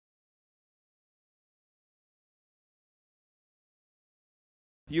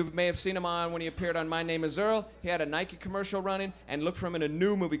You may have seen him on when he appeared on My Name is Earl. He had a Nike commercial running, and look for him in a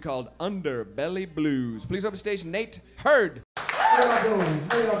new movie called Underbelly Blues. Please welcome to stage Nate Hurd. How y'all doing?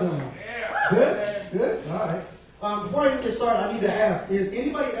 How y'all doing? Good? Good? All right. Before I even get started, I need to ask, is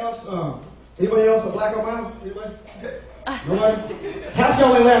anybody else a Black Obama? Anybody? Nobody? Half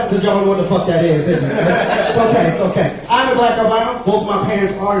y'all ain't laughing because y'all don't know what the fuck that is, isn't it? It's okay, it's okay. I'm a Black Obama. Both my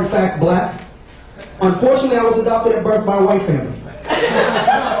parents are, in fact, black. Unfortunately, I was adopted at birth by a white family.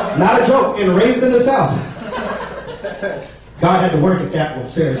 Not a joke, and raised in the South. God had to work at that one,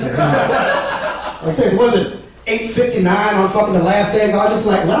 seriously. Like I said, it wasn't 8:59 on fucking the last day. God just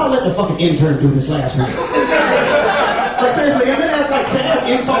like, well, I'll let the fucking intern do this last week. Like seriously, and then that's like, to add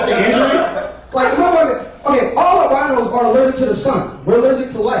insult to injury. Like, okay, all albinos are allergic to the sun. We're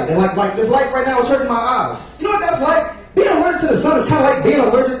allergic to light. And like this light right now is hurting my eyes. You know what that's like? Being allergic to the sun is kind of like being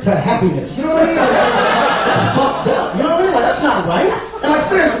allergic to happiness. You know what I mean? Like, that's fucked up. You know what I mean? Like, that's not right. And like,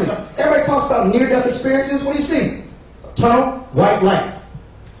 seriously, everybody talks about near-death experiences. What do you see? Tunnel, white light.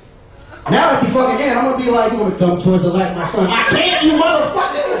 Now at the fucking end, I'm gonna be like, you wanna come towards the light, my son? I can't, you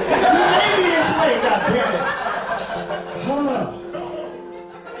motherfucker! You made me this way, goddammit.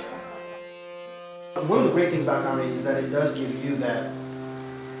 One of the great things about comedy is that it does give you that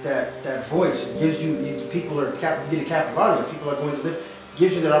voice. It gives you people are you get a captive audience. People are going to live.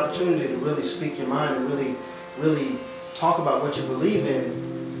 Gives you that opportunity to really speak your mind and really talk about what you believe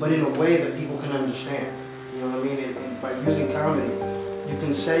in, but in a way that people can understand. You know what I mean? And by using comedy, you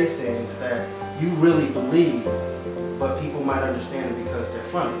can say things that you really believe, but people might understand it because they're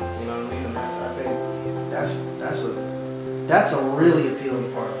funny. You know what I mean? And I think that's a really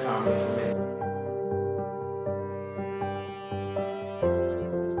appealing part of comedy for me.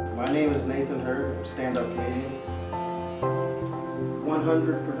 My name is Nathan Hurd. I'm a stand-up comedian.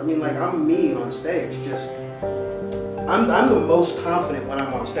 100%. I mean, like, I'm me on stage. Just, I'm the most confident when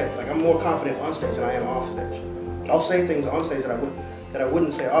I'm on stage. Like, I'm more confident on stage than I am off stage. I'll say things on stage that I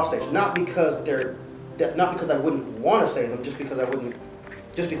wouldn't say off stage. Not because I wouldn't want to say them, just because I wouldn't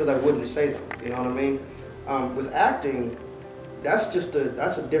say them. You know what I mean? With acting, that's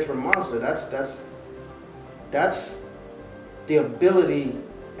a different monster. That's the ability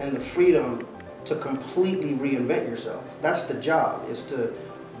and the freedom to completely reinvent yourself. That's the job, is to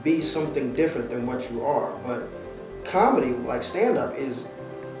be something different than what you are. But comedy, like stand-up, is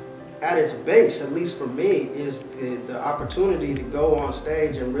at its base, at least for me, is the opportunity to go on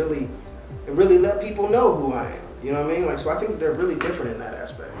stage and really let people know who I am. You know what I mean? Like, so I think they're really different in that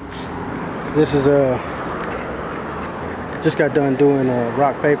aspect. This is just got done doing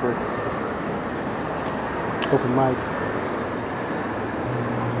rock paper open mic.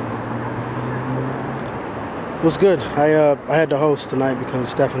 It was good. I had to host tonight because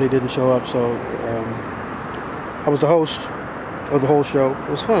Stephanie didn't show up, so I was the host of the whole show. It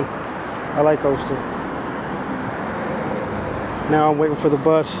was fun. I like hosting. Now I'm waiting for the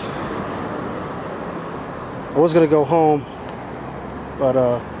bus. I was gonna go home, but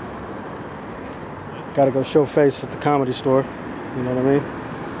gotta go show face at the Comedy Store. You know what I mean?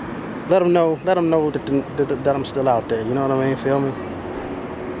 Let them know that I'm still out there. You know what I mean? Feel me?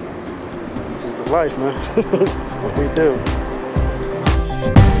 Life, man. This is what we do.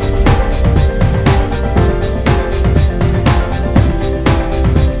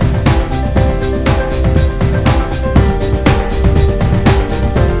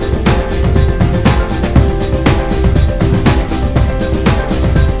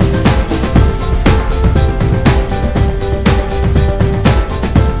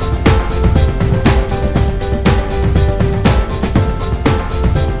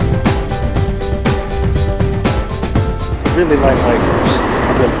 Really like Lakers.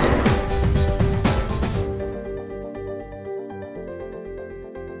 I really do.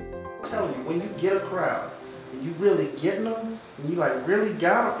 I'm telling you, when you get a crowd and you really getting them, and you like really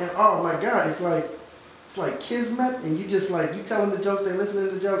got them, and oh my God, it's like kismet, and you just like, you tell them the jokes, they listening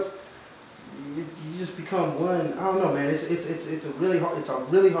to the jokes, you just become one. I don't know, man. It's a really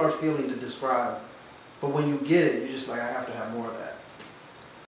hard feeling to describe, but when you get it, you're just like, I have to have more of that.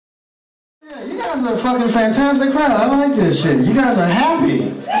 Yeah, you guys are a fucking fantastic crowd. I like this shit. You guys are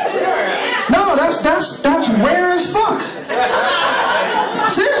happy. No, that's rare as fuck.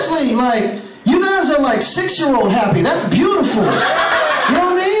 Seriously, like, you guys are like 6-year-old happy. That's beautiful. You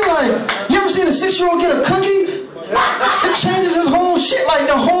know what I mean? Like, you ever seen a 6-year-old get a cookie? It changes his whole shit. Like,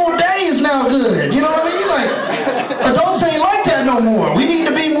 the whole day is now good. You know what I mean? Like, adults ain't like that no more. We need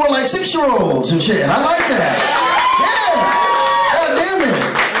to be more like 6-year-olds and shit. I like that. Yeah. God damn it.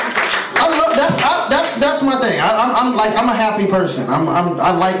 That's my thing. I'm a happy person.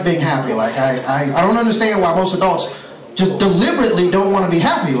 I like being happy. Like I don't understand why most adults just deliberately don't want to be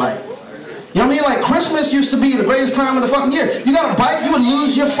happy. Like, you know what I mean? Like, Christmas used to be the greatest time of the fucking year. You got a bike, you would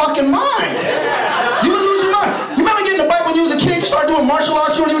lose your fucking mind. You would lose your mind. You remember getting a bike when you was a kid? You started doing martial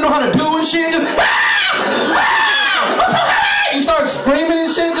arts you don't even know how to do and shit. Just, you start screaming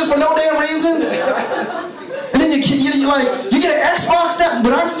and shit just for no damn reason. And then you get an Xbox.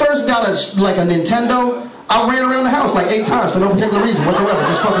 When I first got a Nintendo, I ran around the house like 8 times for no particular reason whatsoever.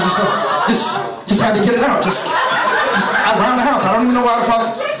 Just had to get it out. Just around the house. I don't even know why the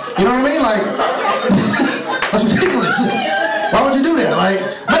fuck. You know what I mean? Like, that's ridiculous. Why would you do that? Like,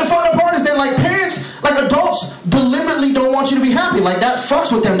 but the funny part is that, like, parents, like, adults deliberately don't want you to be happy. Like, that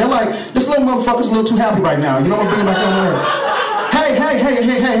fucks with them. They're like, this little motherfucker's a little too happy right now. You know what I'm bringing back down there?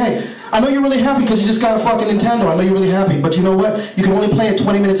 Hey. I know you're really happy because you just got a fucking Nintendo. I know you're really happy. But you know what? You can only play it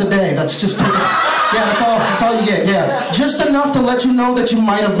 20 minutes a day. That's just... Yeah, that's all you get, yeah. Just enough to let you know that you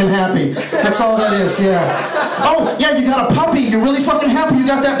might have been happy. That's all that is, yeah. Oh, yeah, you got a puppy. You're really fucking happy you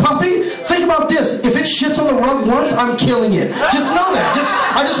got that puppy? Think about this. If it shits on the rug once, I'm killing it. Just know that.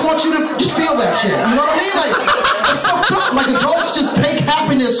 I just want you to just feel that shit. You know what I mean? Like, it's fucked up. Like, adults just take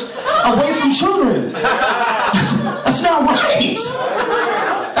happiness away from children. That's not right.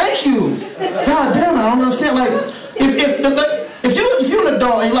 Thank you. God damn it, I don't understand. Like, if you're an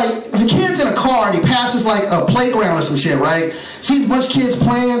adult, and like, if a kid's in a car and he passes like a playground or some shit, right? Sees a bunch of kids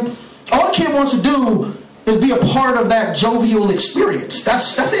playing, all the kid wants to do is be a part of that jovial experience.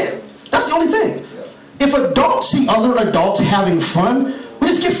 That's it. That's the only thing. If adults see other adults having fun, we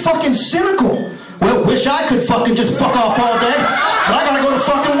just get fucking cynical. Well, wish I could fucking just fuck off all day, but I gotta go to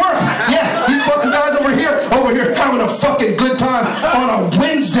fucking work. Yeah, you fucking guys over here having a fucking good time on a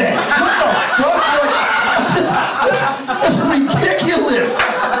Wednesday. What the fuck? That's ridiculous.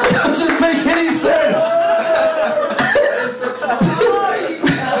 It doesn't make any sense.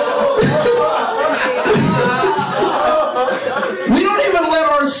 We don't even let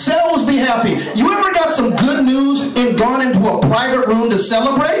ourselves be happy. You ever got some good news and gone into a private room to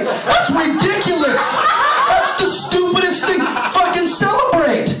celebrate? That's ridiculous. That's the stupidest thing. Fucking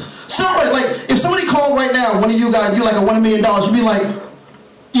celebrate. Celebrate. Like, if somebody called right now, one of you guys, you like a $1 million, you'd be like,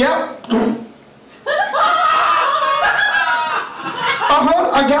 yep.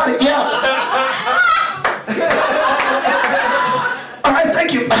 I got it, yeah. Alright,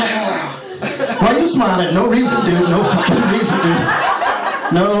 thank you. Why are you smiling? No reason, dude. No fucking reason, dude.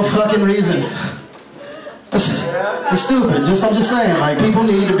 No fucking reason. It's stupid. I'm just saying, like, people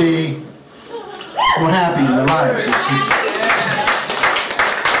need to be more happy in their lives.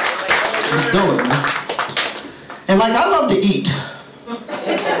 Let's do it, man. And like, I love to eat.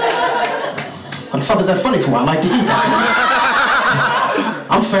 What the fuck is that funny for? I like to eat.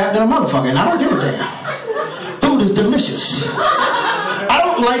 I'm fat than a motherfucker, and I don't give a damn. Food is delicious. I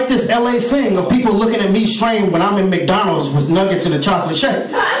don't like this LA thing of people looking at me strange when I'm in McDonald's with nuggets and a chocolate shake.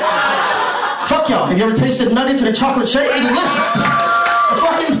 Fuck y'all. Have you ever tasted nuggets and a chocolate shake? They're delicious.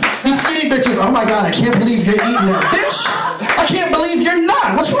 These skinny bitches, oh my God, I can't believe you're eating that. Bitch, I can't believe you're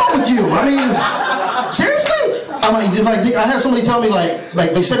not. What's wrong with you? I mean, seriously? I had somebody tell me, like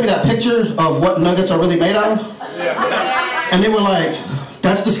they sent me that picture of what nuggets are really made out of. And they were like,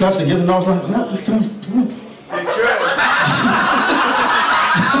 that's disgusting, isn't it? I was like, no,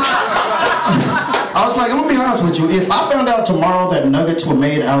 I was like, I'm gonna be honest with you. If I found out tomorrow that nuggets were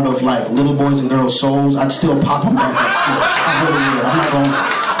made out of like little boys and girls' souls, I'd still pop them back like skittles. I really would.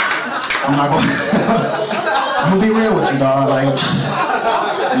 I'm gonna be real with you, dog. Like,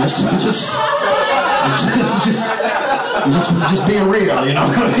 just being real, you know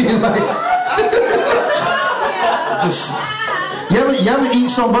what I mean? Like, you ever eat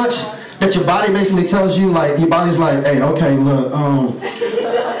so much that your body basically tells you, like, your body's like, hey, okay, look,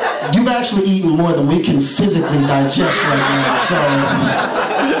 you've actually eaten more than we can physically digest right now, so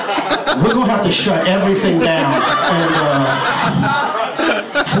we're gonna have to shut everything down,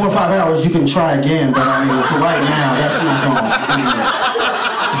 and 4 or 5 hours you can try again, but I mean, for right now, that's not gonna